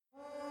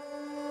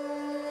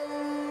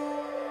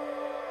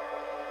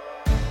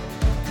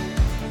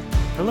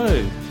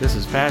Hello, this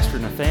is Pastor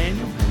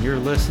Nathaniel, and you're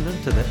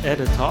listening to the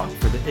Edda Talk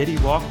for the Eddie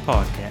Walk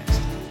podcast.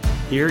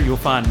 Here you'll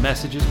find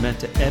messages meant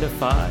to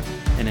edify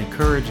and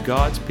encourage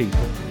God's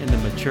people in the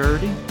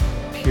maturity,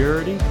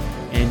 purity,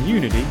 and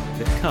unity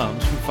that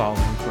comes from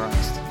following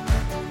Christ.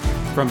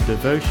 From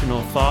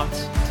devotional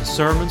thoughts to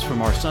sermons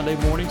from our Sunday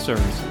morning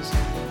services,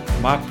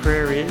 my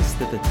prayer is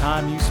that the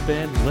time you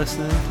spend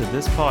listening to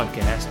this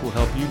podcast will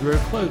help you grow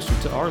closer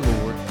to our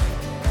Lord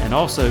and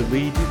also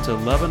lead you to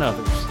loving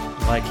others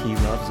like He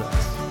loves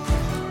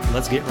us.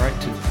 Let's get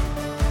right to it.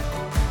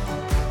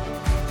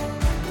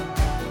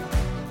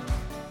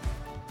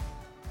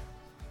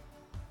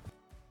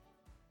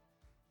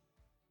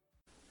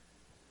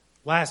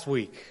 Last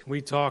week,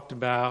 we talked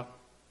about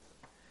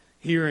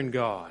hearing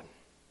God,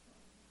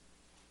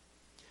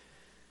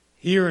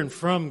 hearing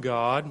from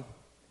God,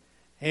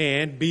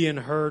 and being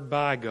heard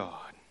by God.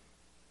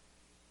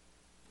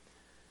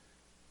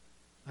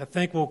 I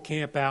think we'll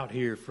camp out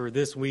here for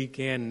this week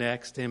and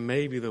next, and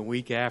maybe the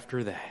week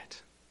after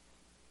that.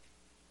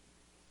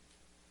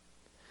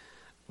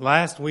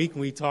 Last week,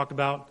 we talked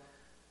about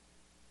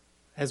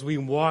as we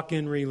walk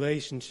in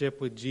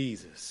relationship with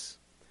Jesus,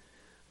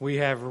 we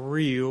have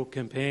real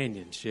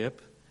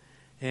companionship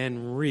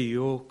and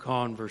real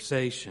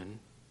conversation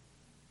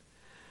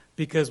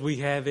because we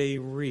have a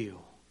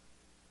real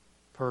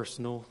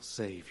personal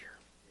Savior.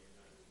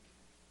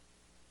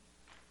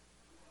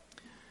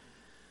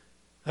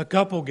 A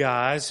couple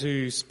guys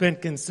who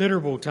spent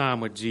considerable time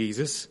with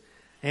Jesus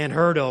and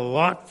heard a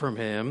lot from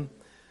Him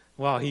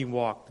while He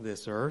walked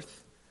this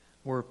earth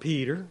were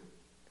Peter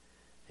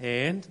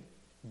and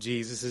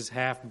Jesus'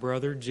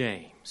 half-brother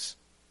James.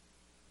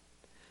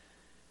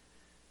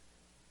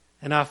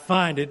 And I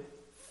find it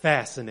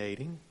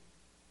fascinating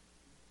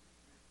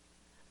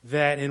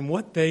that in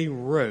what they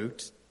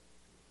wrote,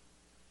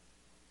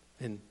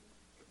 and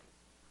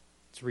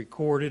it's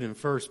recorded in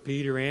 1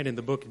 Peter and in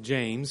the book of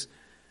James,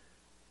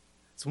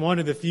 it's one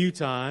of the few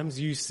times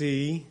you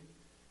see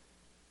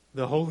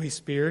the Holy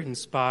Spirit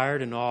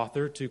inspired an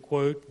author to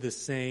quote the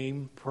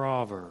same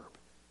proverb.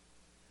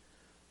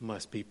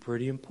 Must be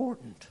pretty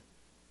important.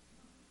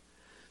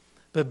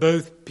 But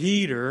both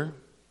Peter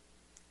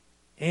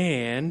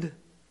and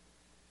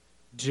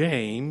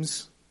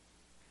James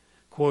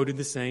quoted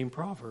the same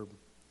proverb.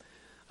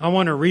 I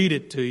want to read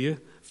it to you.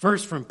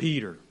 First from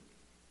Peter.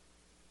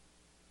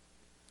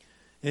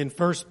 In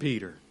 1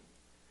 Peter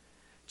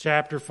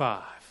chapter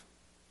 5.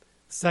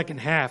 The second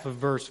half of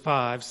verse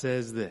 5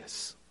 says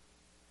this.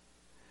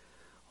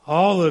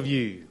 All of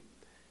you,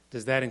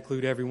 does that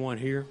include everyone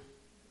here?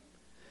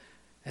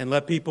 And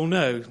let people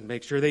know,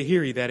 make sure they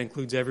hear you, that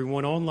includes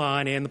everyone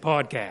online and the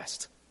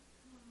podcast.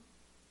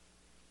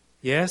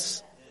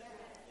 Yes?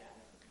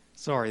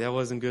 Sorry, that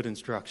wasn't good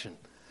instruction.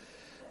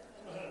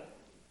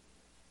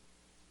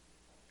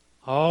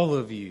 All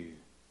of you,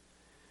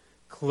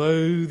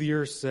 clothe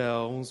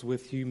yourselves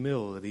with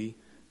humility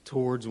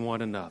towards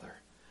one another,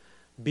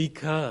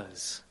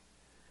 because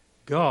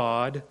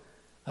God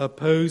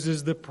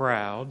opposes the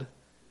proud,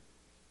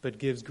 but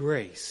gives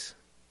grace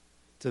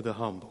to the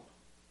humble.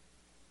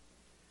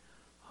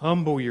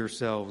 Humble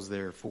yourselves,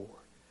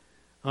 therefore,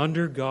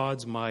 under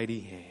God's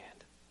mighty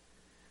hand,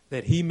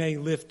 that He may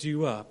lift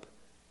you up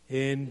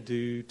in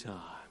due time.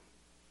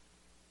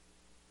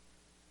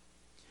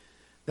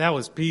 That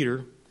was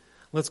Peter.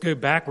 Let's go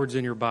backwards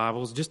in your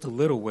Bibles just a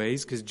little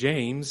ways, because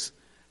James,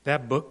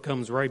 that book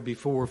comes right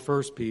before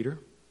 1 Peter.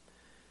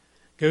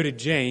 Go to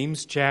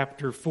James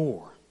chapter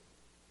 4.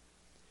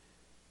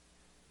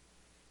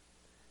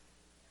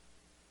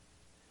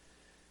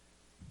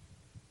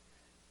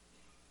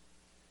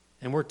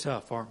 And we're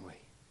tough, aren't we?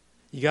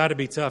 You got to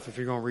be tough if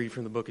you're going to read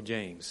from the book of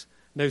James.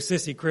 No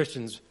sissy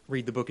Christians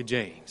read the book of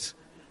James.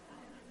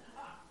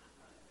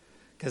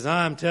 Because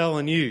I'm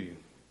telling you,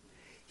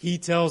 he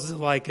tells it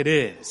like it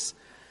is.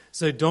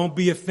 So don't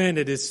be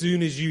offended as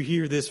soon as you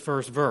hear this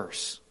first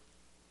verse.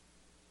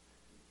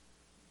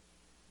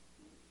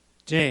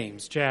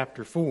 James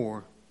chapter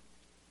 4,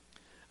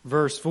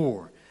 verse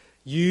 4.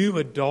 You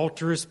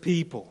adulterous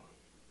people,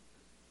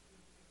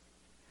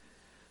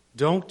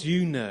 don't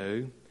you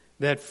know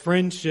that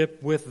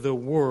friendship with the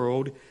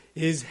world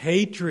is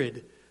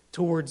hatred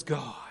towards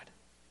God?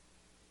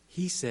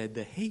 He said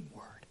the hate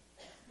word.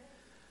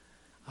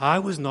 I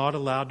was not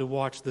allowed to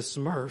watch the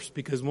Smurfs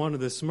because one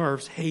of the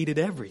Smurfs hated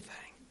everything.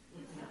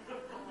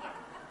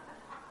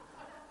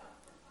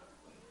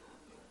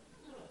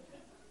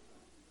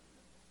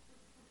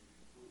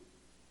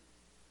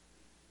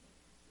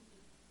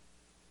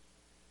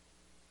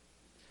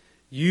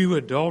 You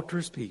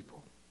adulterous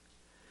people,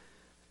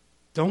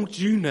 don't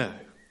you know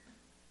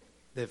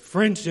that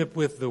friendship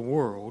with the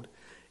world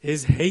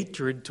is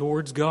hatred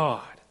towards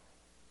God?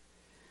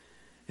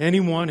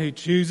 Anyone who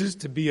chooses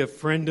to be a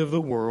friend of the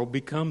world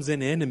becomes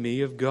an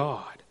enemy of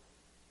God.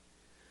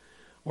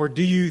 Or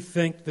do you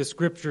think the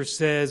Scripture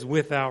says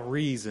without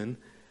reason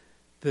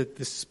that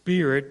the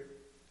Spirit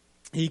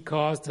He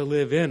caused to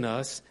live in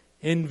us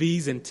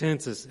envies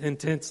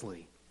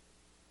intensely?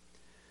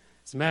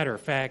 As a matter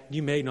of fact,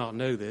 you may not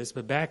know this,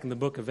 but back in the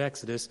book of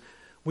Exodus,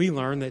 we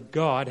learn that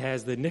God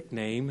has the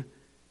nickname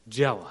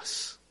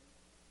jealous.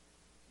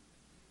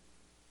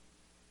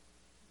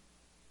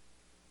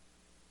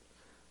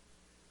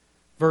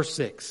 Verse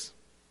 6,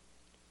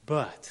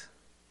 but.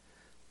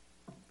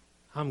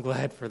 I'm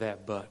glad for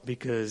that but,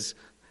 because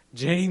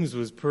James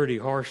was pretty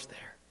harsh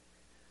there.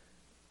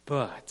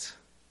 But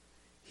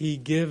he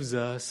gives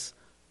us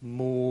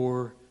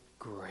more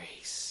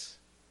grace.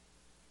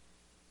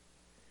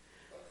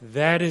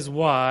 That is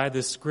why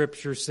the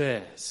Scripture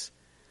says,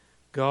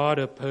 God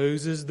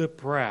opposes the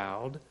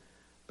proud,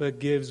 but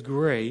gives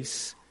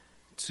grace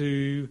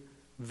to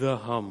the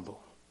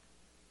humble.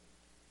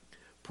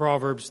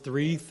 Proverbs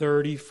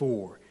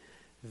 3:34.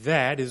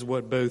 That is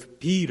what both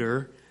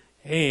Peter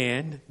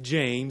and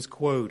James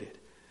quoted.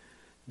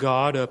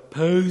 God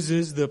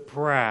opposes the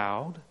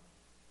proud,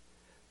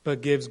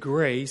 but gives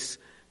grace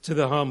to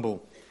the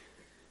humble.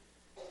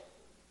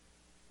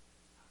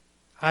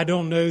 I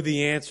don't know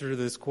the answer to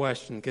this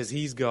question because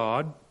He's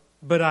God,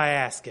 but I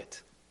ask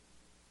it.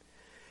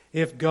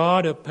 If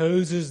God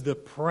opposes the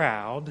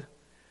proud,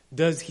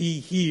 does He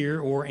hear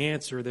or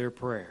answer their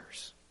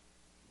prayers?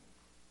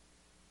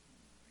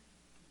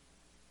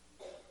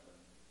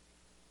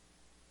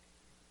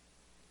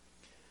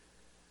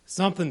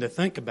 Something to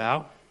think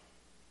about.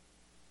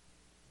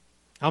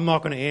 I'm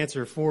not going to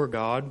answer for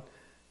God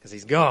because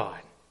He's God,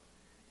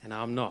 and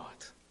I'm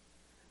not.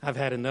 I've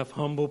had enough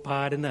humble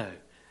pie to know.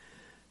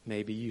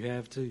 Maybe you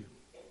have too.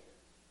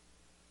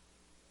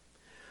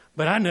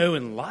 But I know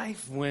in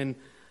life when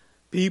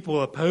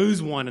people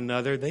oppose one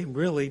another, they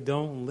really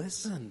don't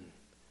listen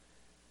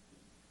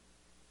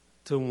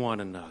to one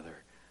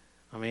another.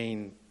 I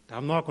mean,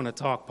 I'm not going to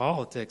talk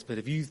politics, but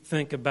if you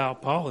think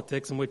about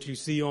politics and what you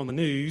see on the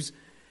news,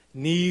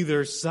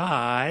 neither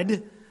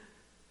side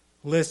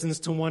listens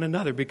to one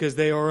another because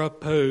they are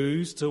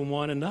opposed to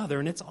one another,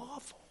 and it's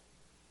awful.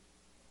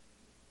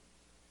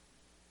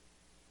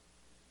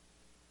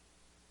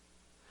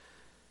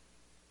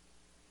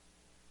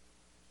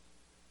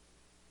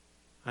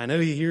 I know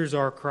He hears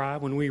our cry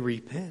when we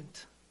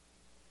repent,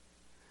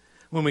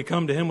 when we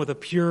come to Him with a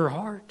pure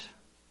heart.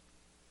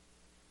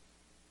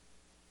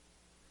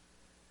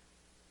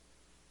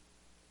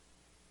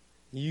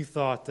 You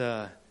thought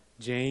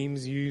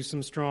James used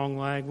some strong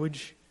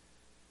language?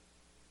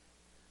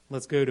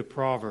 Let's go to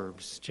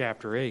Proverbs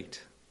chapter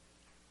 8.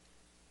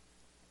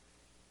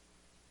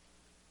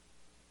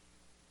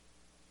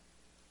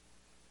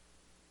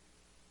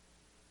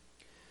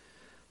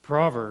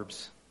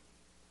 Proverbs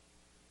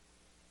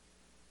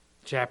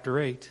chapter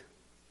 8,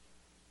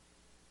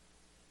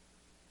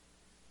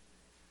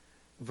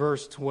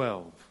 verse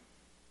 12.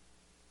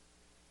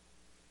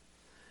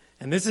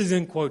 And this is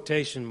in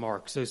quotation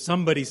marks, so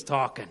somebody's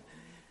talking.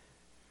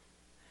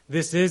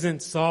 This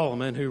isn't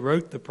Solomon who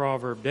wrote the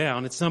proverb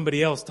down. It's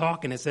somebody else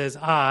talking. It says,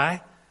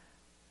 I,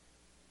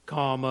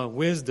 comma,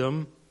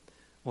 wisdom.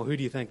 Well, who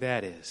do you think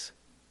that is?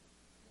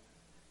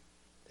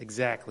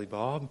 Exactly,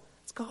 Bob.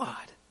 It's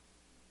God.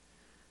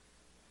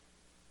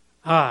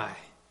 I,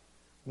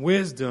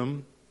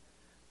 wisdom,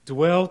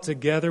 dwell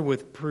together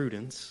with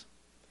prudence.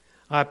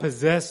 I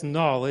possess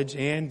knowledge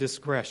and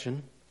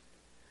discretion.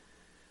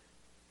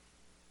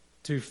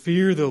 To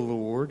fear the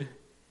Lord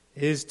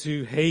is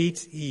to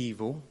hate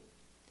evil.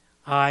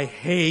 I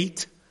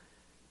hate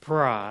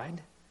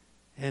pride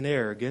and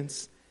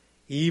arrogance,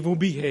 evil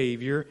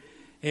behavior,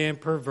 and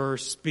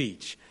perverse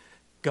speech.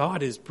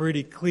 God is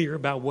pretty clear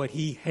about what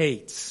He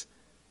hates.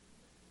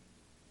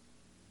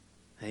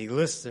 And He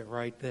lists it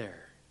right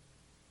there.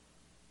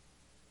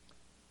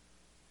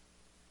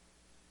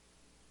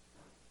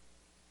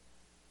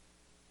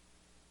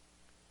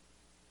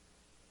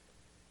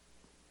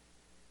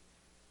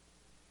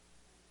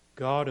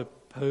 God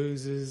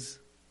opposes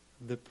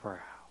the proud,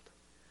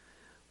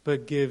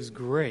 but gives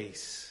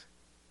grace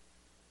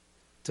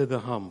to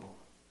the humble.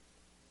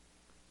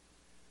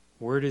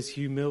 Where does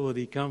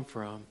humility come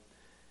from?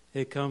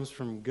 It comes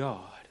from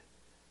God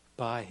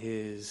by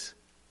His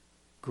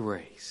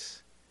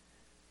grace.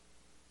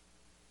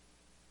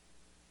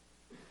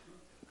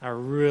 I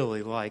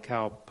really like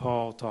how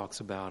Paul talks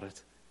about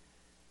it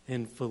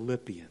in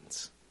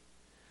Philippians.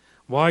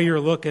 While you're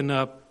looking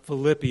up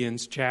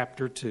Philippians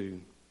chapter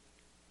 2,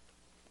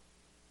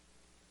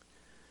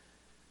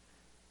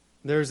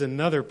 there's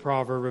another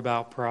proverb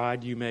about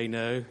pride you may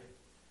know. You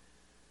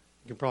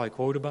can probably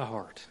quote it by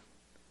heart.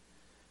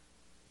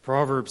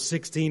 Proverbs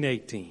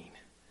 16:18.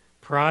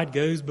 Pride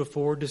goes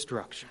before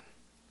destruction,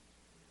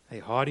 a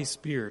haughty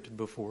spirit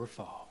before a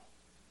fall.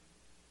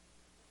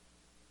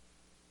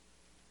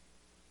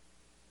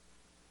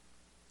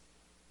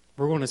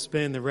 We're going to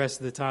spend the rest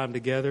of the time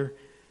together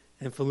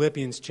in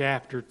Philippians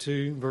chapter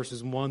 2,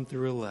 verses 1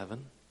 through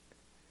 11.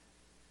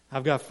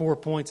 I've got 4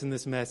 points in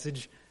this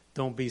message.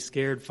 Don't be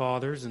scared,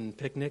 fathers and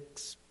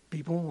picnics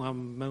people.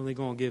 I'm only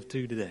going to give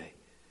 2 today.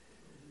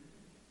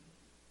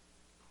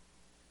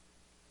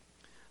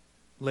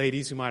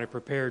 Ladies who might have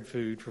prepared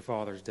food for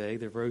Father's Day,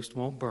 the roast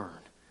won't burn.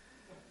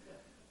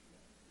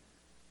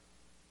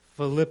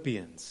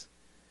 Philippians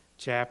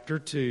chapter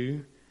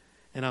 2,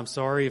 And I'm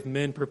sorry if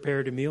men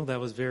prepared a meal, that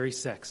was very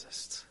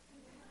sexist.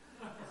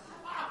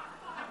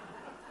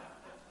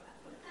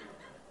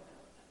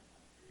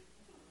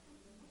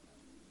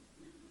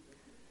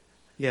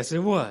 Yes, it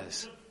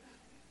was.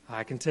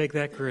 I can take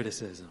that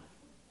criticism.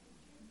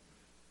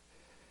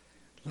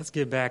 Let's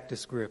get back to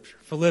Scripture.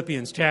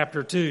 Philippians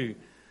chapter 2,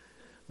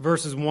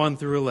 verses 1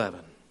 through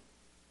 11.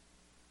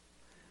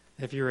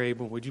 If you're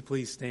able, would you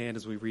please stand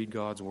as we read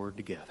God's Word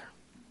together?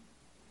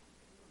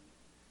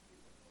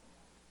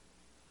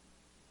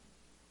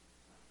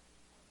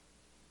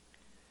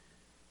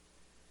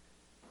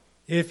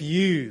 If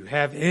you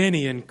have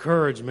any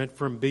encouragement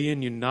from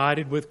being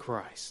united with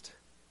Christ,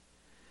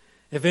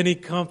 if any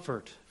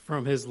comfort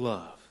from His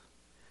love,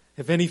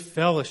 if any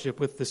fellowship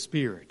with the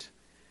Spirit,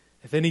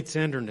 if any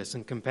tenderness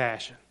and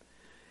compassion,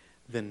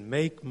 then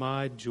make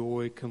my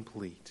joy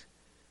complete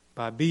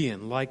by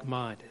being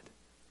like-minded,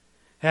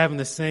 having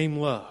the same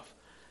love,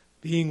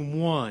 being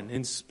one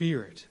in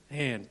spirit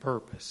and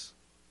purpose.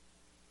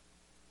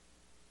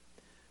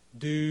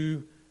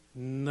 Do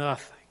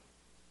nothing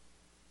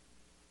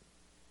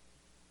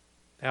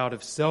out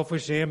of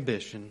selfish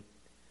ambition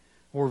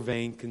or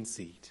vain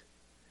conceit,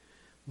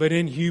 but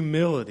in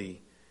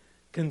humility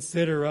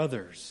consider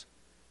others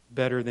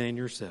better than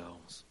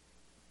yourselves.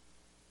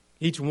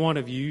 Each one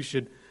of you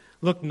should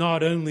look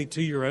not only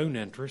to your own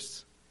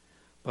interests,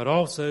 but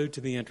also to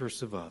the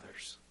interests of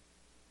others.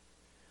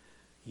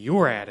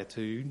 Your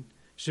attitude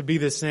should be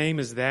the same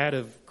as that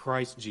of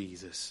Christ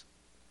Jesus,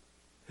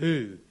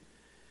 who,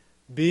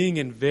 being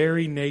in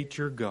very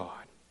nature God,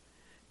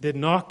 did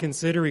not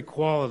consider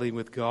equality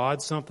with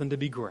God something to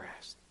be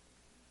grasped,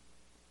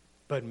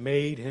 but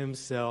made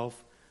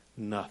himself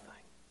nothing,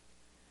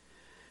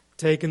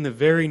 taking the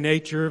very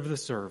nature of the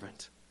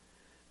servant,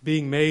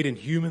 being made in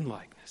human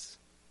likeness,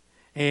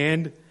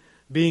 and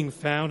being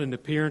found in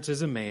appearance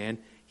as a man,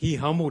 he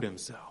humbled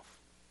himself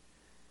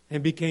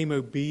and became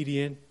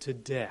obedient to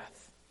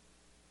death,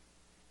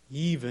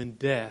 even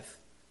death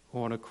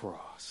on a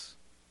cross.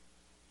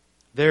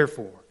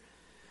 Therefore,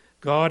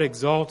 God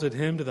exalted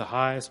him to the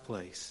highest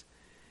place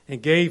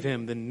and gave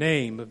him the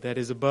name that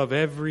is above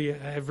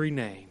every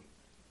name,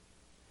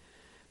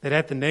 that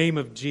at the name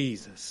of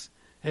Jesus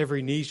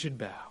every knee should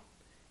bow,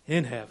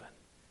 in heaven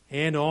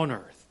and on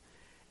earth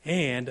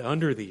and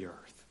under the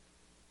earth,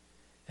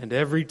 and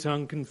every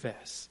tongue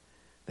confess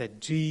that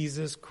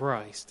Jesus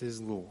Christ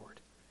is Lord,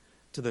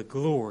 to the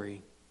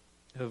glory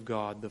of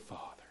God the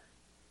Father.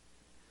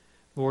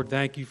 Lord,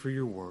 thank you for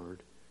your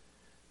word.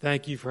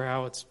 Thank you for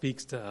how it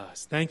speaks to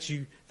us. Thank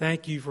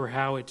you for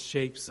how it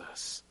shapes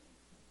us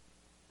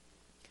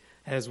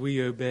as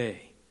we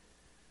obey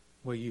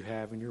what you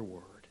have in your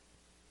word.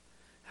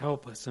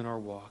 Help us in our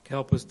walk.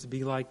 Help us to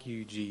be like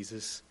you,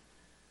 Jesus,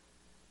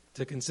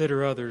 to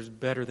consider others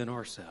better than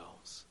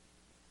ourselves,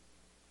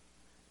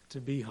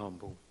 to be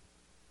humble.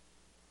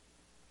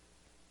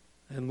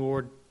 And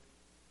Lord,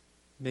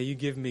 may you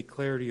give me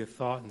clarity of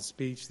thought and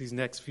speech these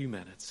next few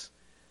minutes.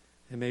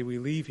 And may we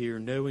leave here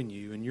knowing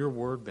you and your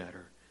word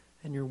better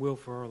and your will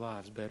for our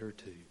lives better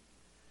too,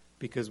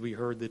 because we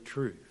heard the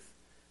truth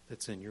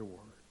that's in your word.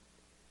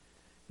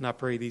 And I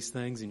pray these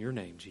things in your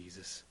name,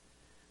 Jesus.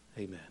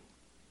 Amen.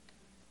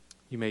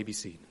 You may be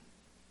seated.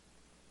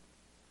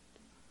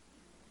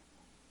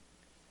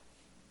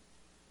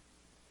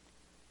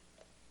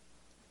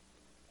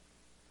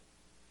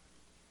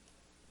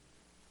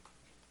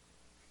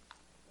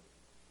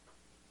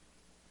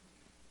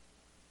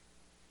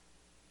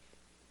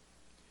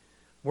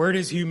 Where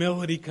does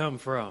humility come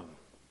from?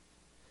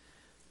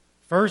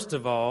 First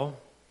of all,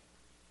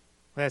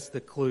 that's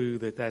the clue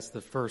that's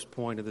the first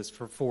point of this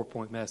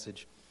 4-point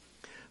message.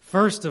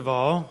 First of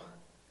all,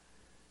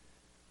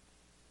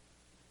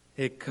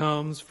 it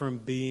comes from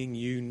being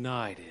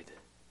united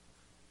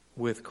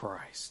with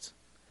Christ.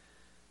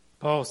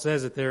 Paul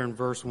says it there in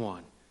verse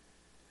 1.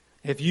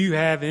 If you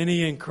have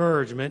any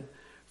encouragement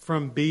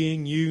from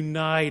being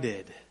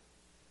united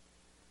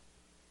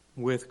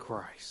with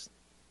Christ.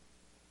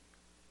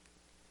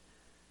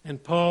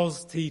 And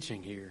Paul's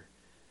teaching here,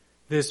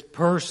 this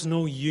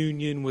personal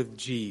union with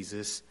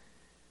Jesus,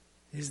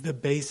 is the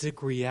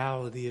basic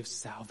reality of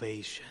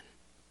salvation.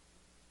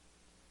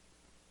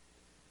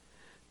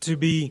 To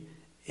be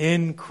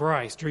in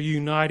Christ or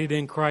united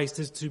in Christ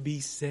is to be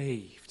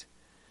saved.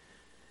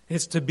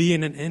 It's to be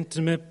in an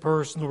intimate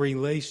personal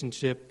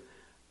relationship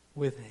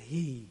with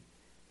He,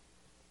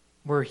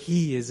 where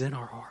He is in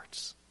our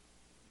hearts.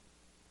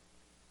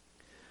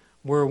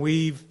 Where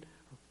we've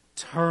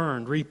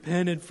turned,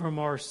 repented from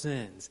our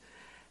sins,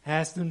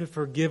 asked Him to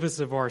forgive us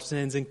of our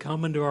sins and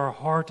come into our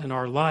heart and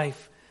our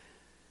life,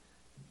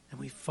 and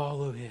we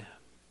follow Him.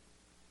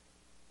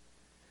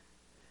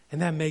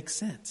 And that makes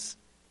sense.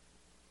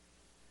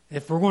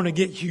 If we're going to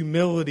get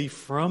humility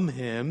from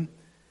Him,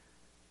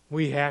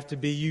 we have to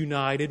be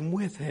united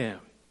with Him.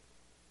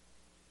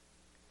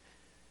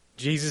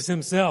 Jesus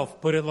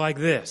Himself put it like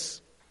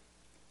this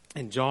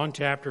in John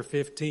chapter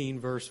 15,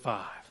 verse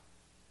 5.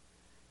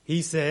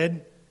 He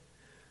said,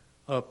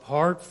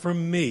 "Apart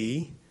from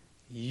me,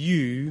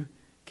 you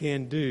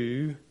can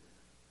do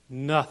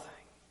nothing."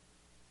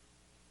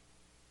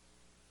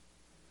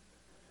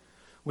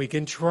 We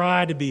can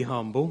try to be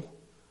humble,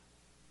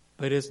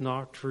 but it's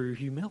not true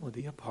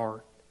humility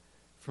apart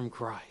from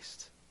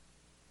Christ.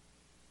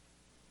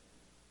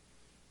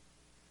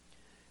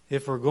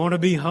 If we're going to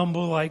be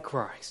humble like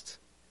Christ,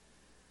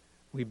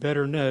 we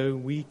better know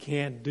we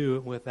can't do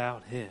it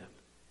without Him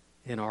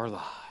in our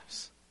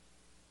lives.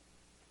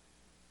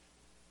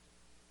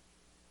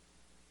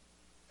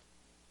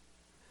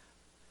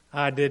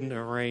 I didn't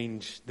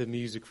arrange the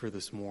music for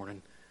this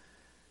morning.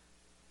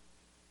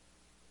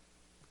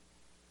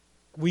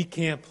 We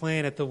can't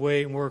plan it the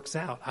way it works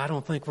out. I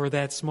don't think we're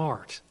that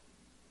smart.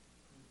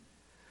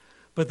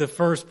 But the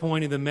first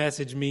point of the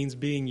message means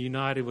being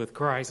united with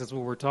Christ. That's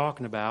what we're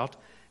talking about.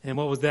 And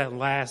what was that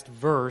last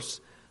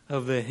verse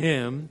of the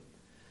hymn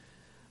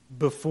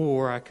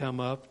before I come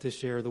up to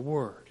share the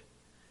word?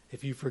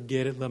 If you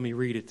forget it, let me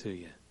read it to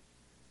you.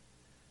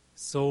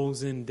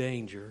 Souls in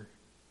danger,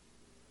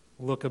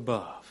 look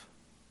above.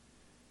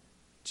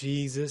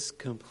 Jesus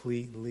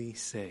completely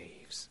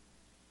saves.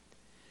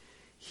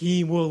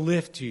 He will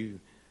lift you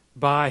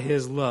by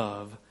His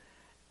love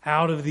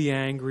out of the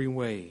angry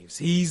waves.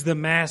 He's the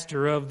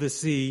master of the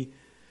sea.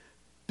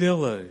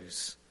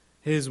 Billows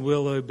His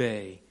will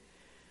obey.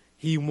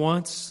 He,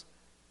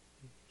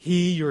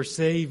 your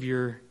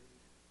Savior,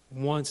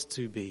 wants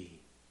to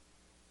be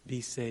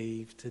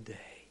saved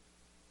today.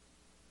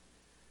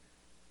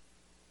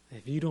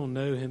 If you don't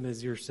know Him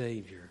as your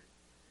Savior,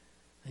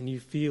 and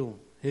you feel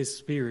His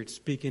Spirit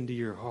speak into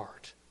your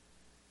heart,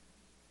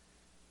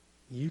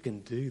 you can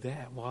do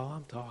that while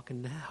I'm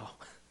talking now.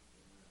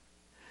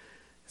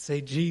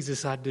 Say,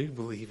 Jesus, I do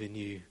believe in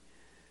you,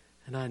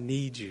 and I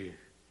need you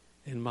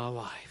in my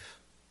life.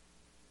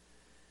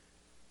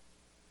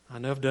 I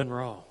know I've done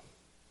wrong.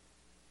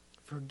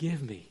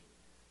 Forgive me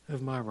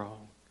of my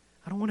wrong.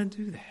 I don't want to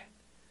do that.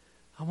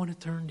 I want to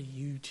turn to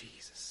you,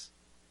 Jesus,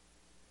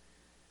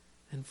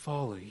 and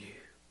follow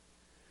you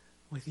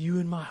with you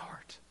in my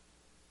heart,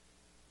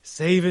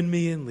 saving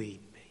me and leading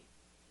me.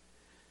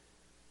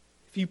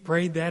 If you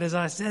prayed that as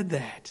I said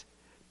that,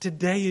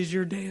 today is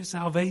your day of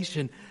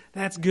salvation.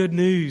 That's good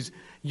news.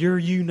 You're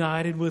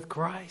united with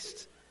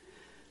Christ.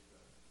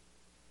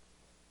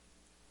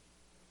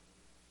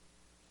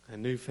 A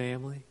new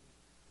family,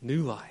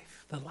 new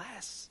life that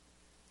lasts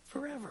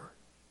forever.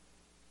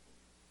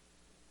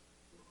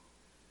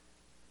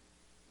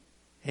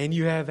 And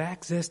you have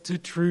access to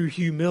true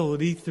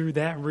humility through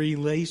that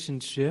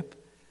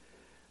relationship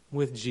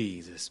with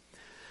Jesus.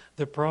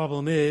 The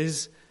problem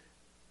is,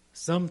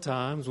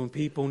 sometimes when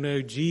people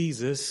know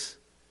Jesus,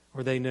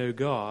 or they know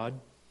God,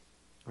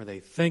 or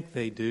they think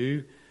they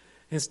do,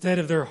 instead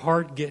of their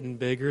heart getting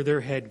bigger,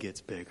 their head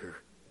gets bigger.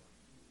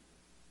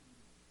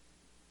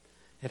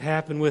 It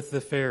happened with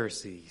the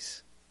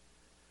Pharisees.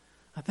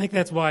 I think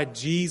that's why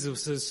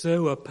Jesus is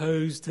so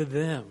opposed to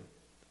them.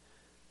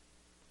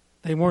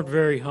 They weren't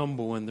very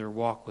humble in their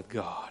walk with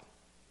God.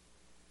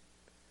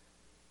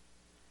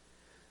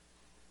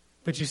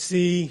 But you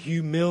see,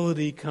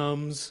 humility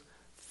comes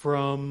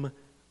from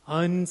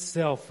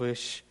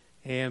unselfish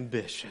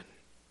ambition.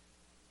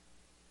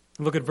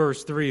 Look at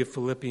verse 3 of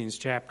Philippians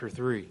chapter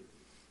 3.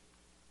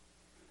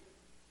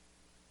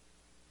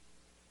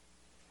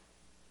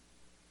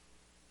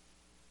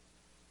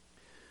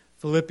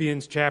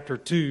 Philippians chapter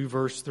 2,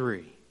 verse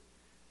 3.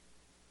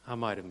 I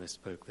might have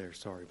misspoke there.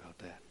 Sorry about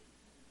that.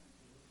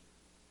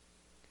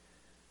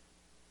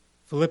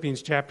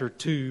 Philippians chapter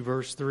 2,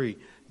 verse 3.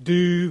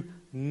 Do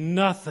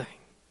nothing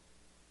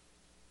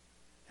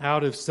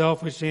out of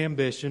selfish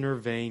ambition or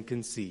vain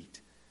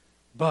conceit,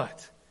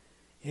 but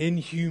in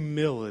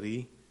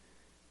humility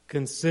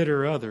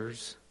consider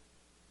others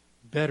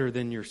better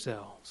than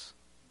yourselves.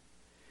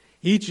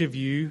 Each of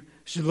you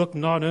should look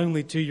not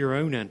only to your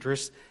own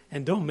interests,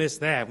 and don't miss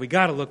that. We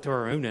got to look to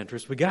our own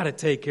interests. We got to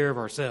take care of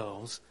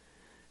ourselves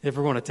if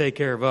we're going to take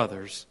care of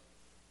others.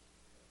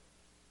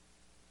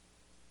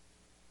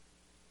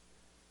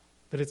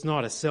 But it's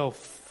not a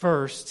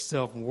self-first,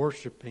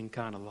 self-worshiping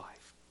kind of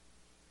life.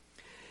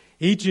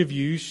 Each of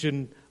you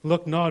should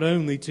look not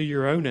only to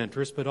your own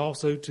interests, but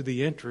also to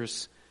the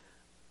interests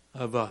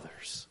of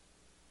others.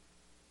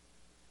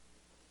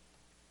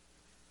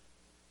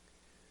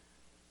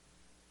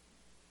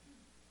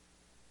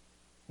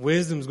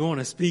 Wisdom's going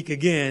to speak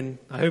again.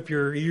 I hope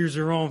your ears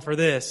are on for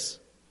this.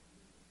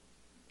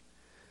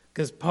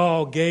 Because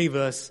Paul gave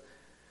us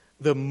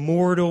the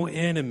mortal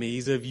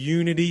enemies of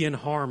unity and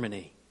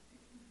harmony.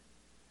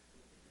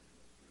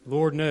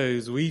 Lord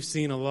knows we've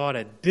seen a lot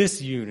of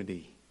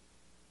disunity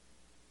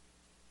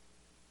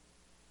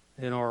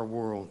in our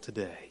world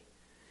today,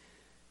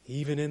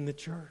 even in the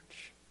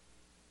church.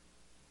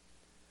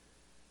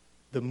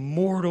 The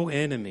mortal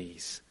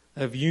enemies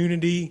of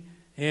unity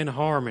and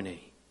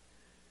harmony: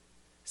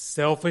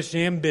 selfish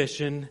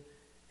ambition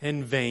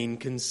and vain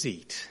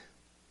conceit.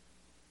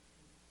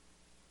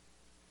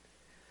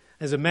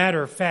 As a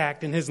matter of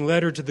fact, in his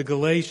letter to the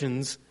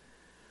Galatians,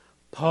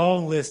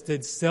 Paul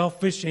listed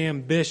selfish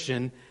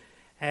ambition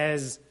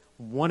as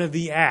one of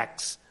the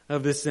acts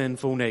of the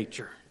sinful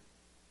nature.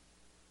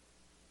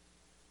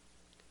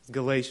 It's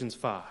Galatians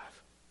 5.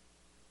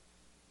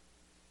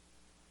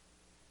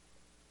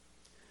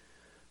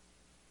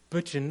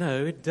 But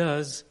it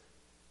does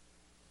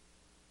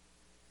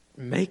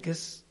make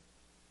us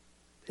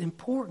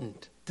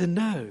important to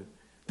know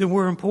that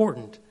we're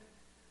important.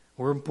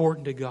 We're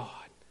important to God.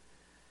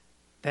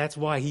 That's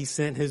why He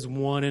sent His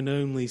one and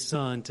only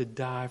Son to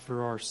die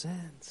for our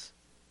sins.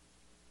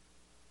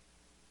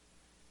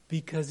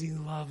 Because He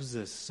loves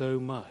us so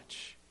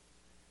much.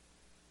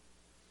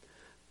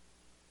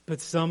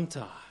 But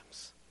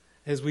sometimes,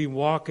 as we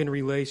walk in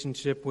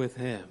relationship with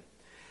Him,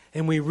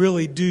 and we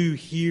really do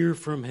hear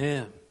from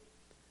Him,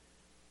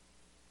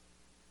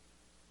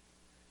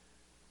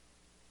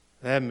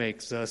 that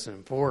makes us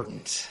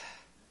important.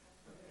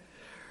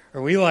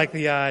 Or we like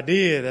the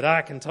idea that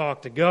I can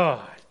talk to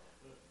God.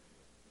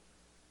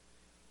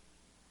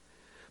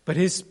 But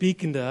His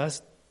speaking to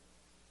us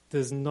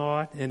does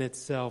not in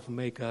itself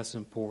make us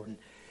important.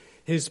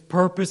 His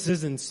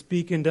purposes in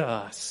speaking to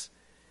us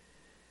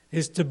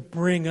is to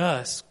bring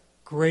us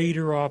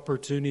greater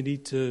opportunity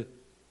to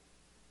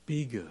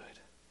be good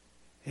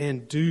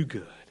and do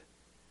good,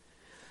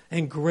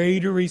 and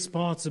greater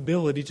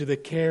responsibility to the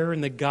care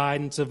and the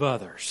guidance of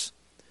others.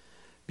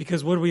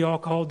 Because what are we all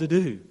called to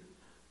do?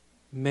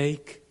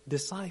 Make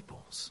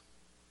disciples.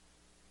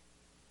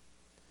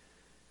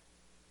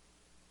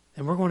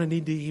 And we're going to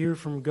need to hear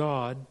from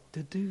God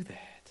to do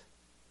that.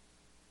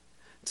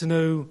 To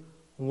know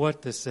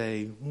what to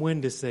say,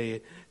 when to say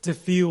it, to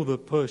feel the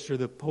push or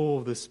the pull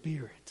of the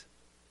Spirit.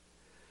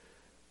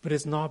 But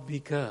it's not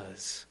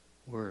because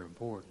we're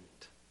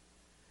important.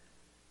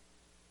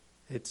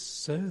 It's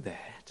so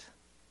that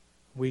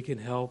we can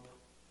help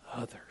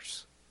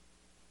others.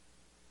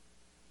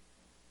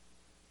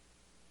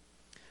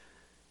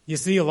 You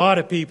see, a lot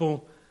of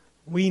people,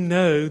 we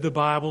know the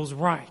Bible's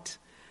right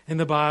and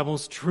the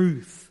Bible's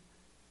truth.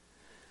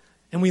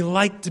 And we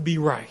like to be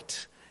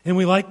right and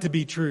we like to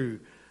be true.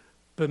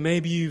 But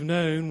maybe you've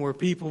known where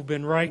people have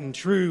been right and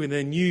true and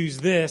then use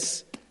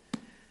this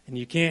and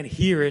you can't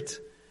hear it.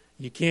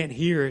 You can't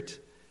hear it.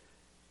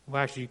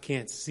 Well, actually, you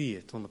can't see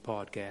it on the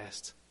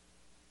podcast.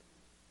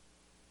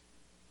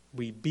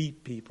 We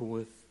beat people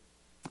with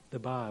the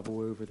Bible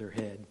over their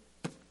head.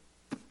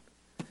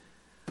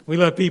 We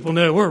let people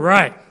know we're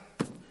right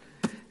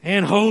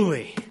and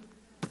holy.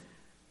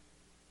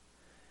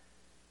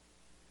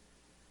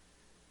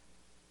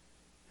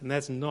 And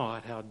that's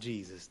not how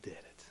Jesus did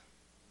it.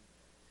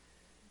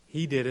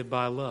 He did it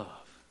by love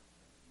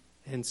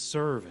and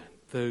serving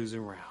those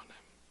around Him.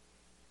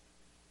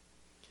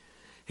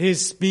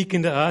 His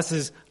speaking to us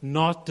is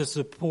not to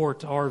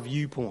support our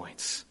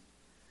viewpoints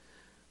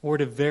or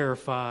to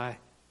verify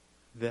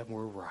that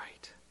we're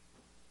right.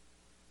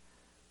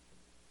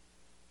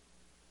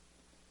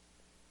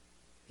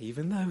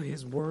 Even though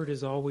His word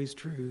is always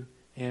true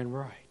and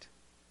right.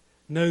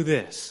 Know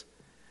this.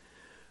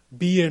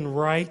 Being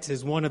right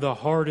is one of the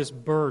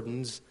hardest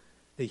burdens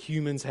that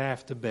humans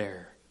have to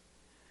bear.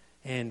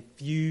 And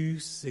few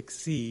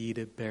succeed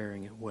at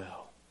bearing it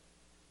well.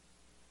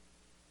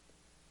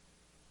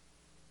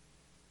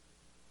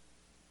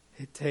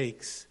 It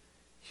takes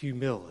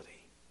humility.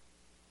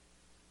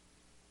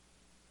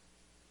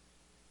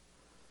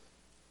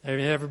 Have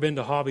you ever been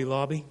to Hobby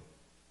Lobby?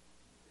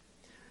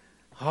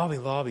 Hobby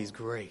Lobby's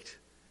great.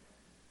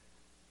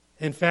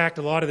 In fact,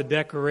 a lot of the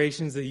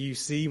decorations that you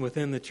see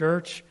within the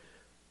church,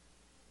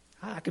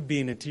 I could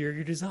be an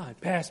interior design.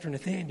 Pastor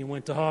Nathaniel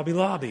went to Hobby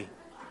Lobby.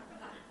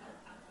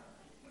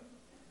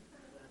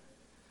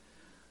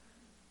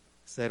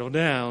 Settle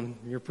down.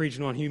 You're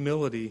preaching on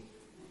humility.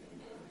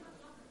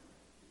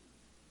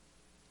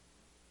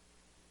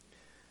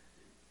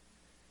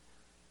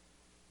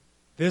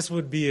 This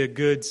would be a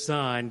good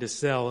sign to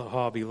sell at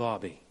Hobby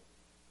Lobby.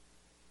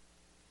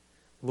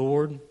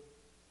 Lord,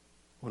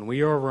 when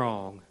we are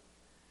wrong,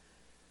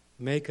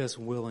 make us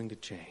willing to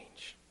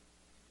change.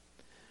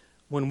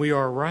 When we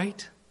are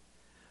right,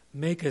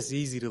 make us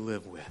easy to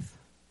live with.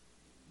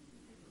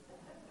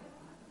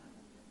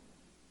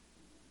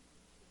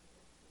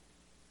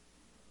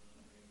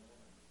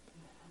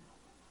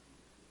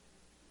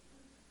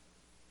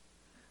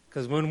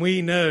 Because when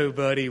we know,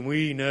 buddy,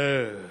 we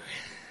know.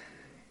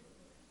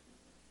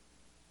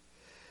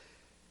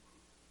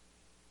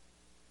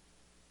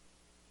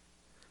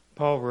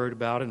 Paul wrote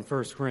about it in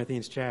 1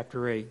 Corinthians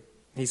chapter 8.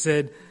 He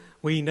said,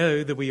 we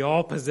know that we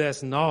all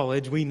possess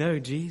knowledge. We know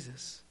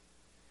Jesus.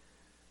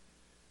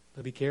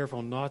 But be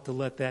careful not to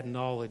let that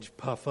knowledge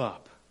puff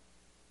up.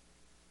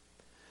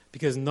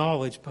 Because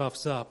knowledge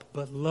puffs up,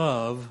 but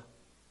love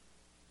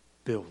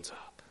builds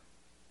up.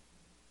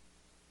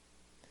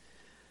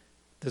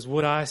 Does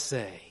what I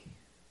say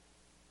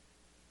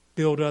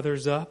build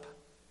others up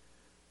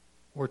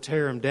or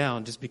tear them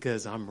down just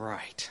because I'm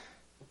right?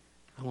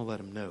 I'm going to let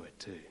them know it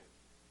too.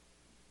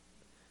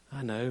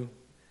 I know.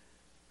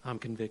 I'm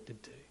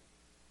convicted too.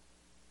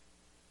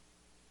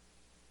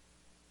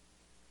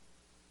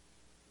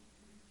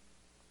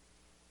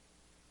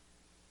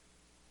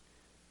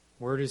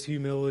 Where does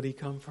humility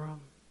come from?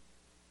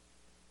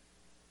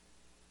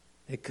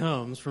 It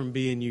comes from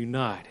being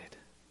united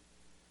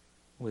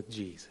with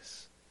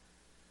Jesus.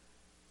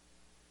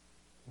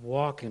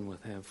 Walking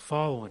with Him,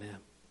 following Him,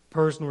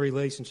 personal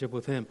relationship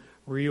with Him,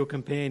 real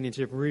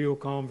companionship, real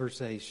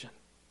conversation.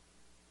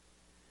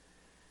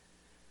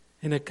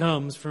 And it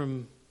comes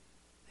from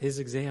His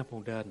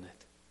example, doesn't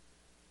it?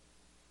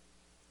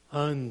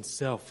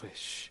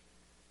 Unselfish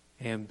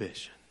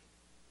ambition.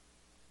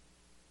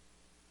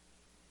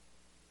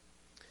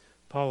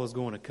 Paul is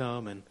going to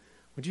come, and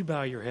would you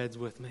bow your heads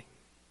with me?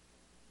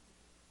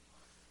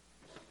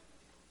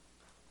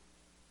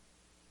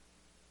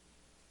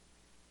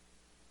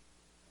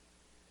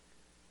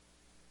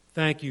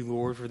 Thank you,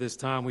 Lord, for this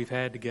time we've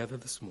had together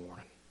this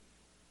morning.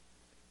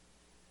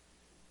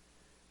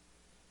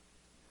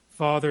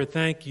 Father,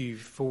 thank you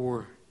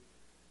for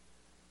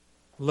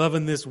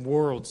loving this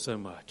world so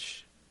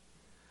much,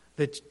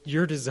 that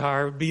your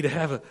desire would be to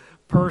have a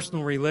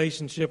personal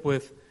relationship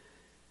with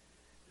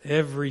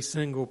every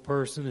single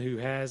person who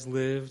has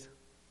lived,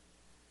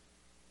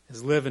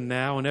 is living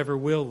now, and ever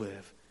will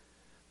live.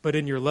 But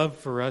in your love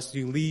for us,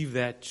 you leave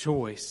that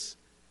choice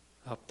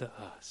up to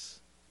us.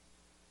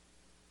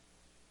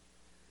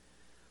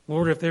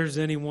 Lord, if there's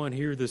anyone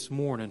here this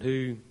morning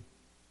who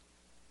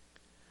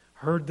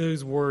heard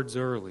those words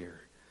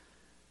earlier,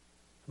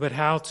 but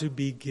how to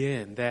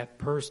begin that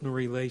personal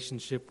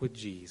relationship with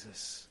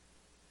Jesus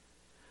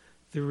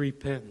through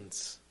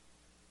repentance,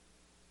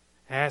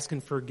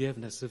 asking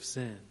forgiveness of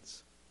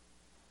sins,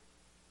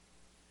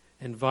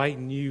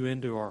 inviting you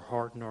into our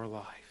heart and our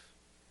life,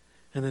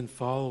 and then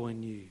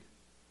following you.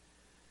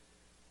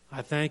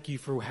 I thank you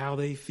for how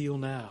they feel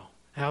now,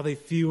 how they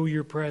feel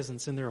your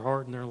presence in their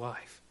heart and their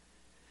life.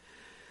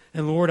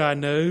 And Lord, I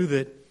know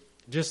that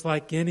just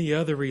like any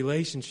other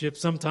relationship,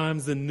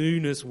 sometimes the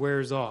newness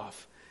wears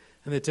off.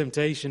 And the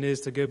temptation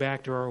is to go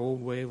back to our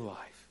old way of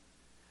life.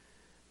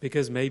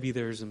 Because maybe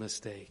there's a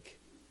mistake.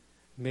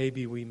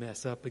 Maybe we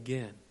mess up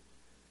again.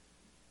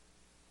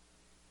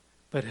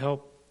 But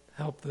help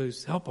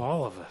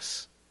all of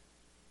us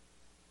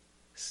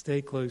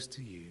stay close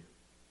to you.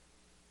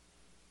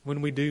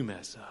 When we do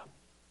mess up,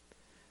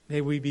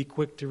 may we be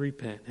quick to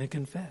repent and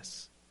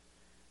confess.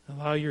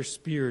 Allow your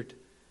Spirit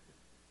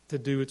to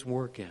do its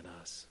work in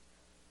us.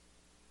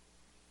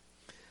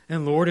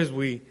 And Lord, as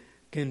we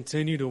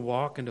continue to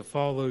walk and to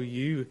follow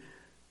you,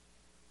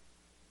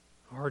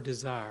 our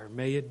desire,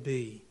 may it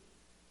be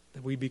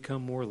that we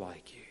become more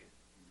like you.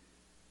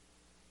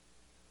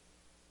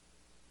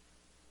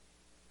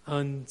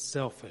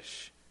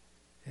 Unselfish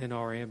in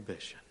our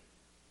ambition.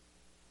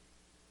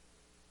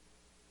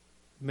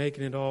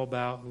 Making it all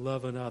about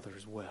loving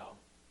others well.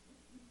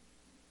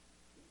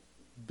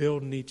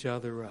 Building each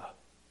other up.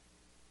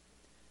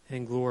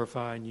 And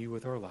glorifying you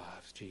with our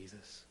lives,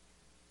 Jesus.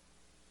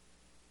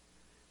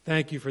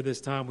 Thank you for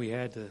this time we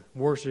had to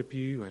worship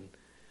you, and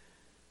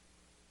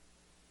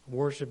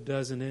worship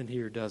doesn't end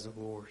here, does it,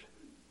 Lord?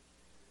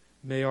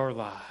 May our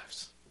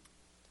lives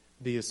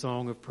be a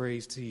song of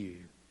praise to you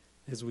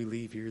as we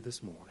leave here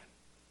this morning.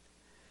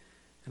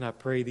 And I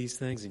pray these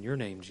things in your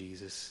name,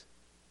 Jesus.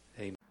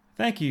 Amen.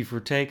 Thank you for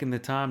taking the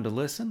time to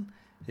listen.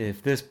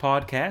 If this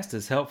podcast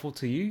is helpful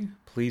to you,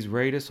 please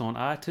rate us on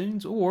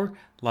iTunes or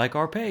like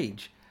our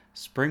page,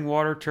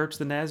 Springwater Church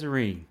the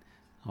Nazarene,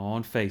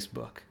 on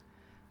Facebook.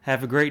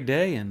 Have a great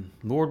day, and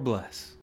Lord bless.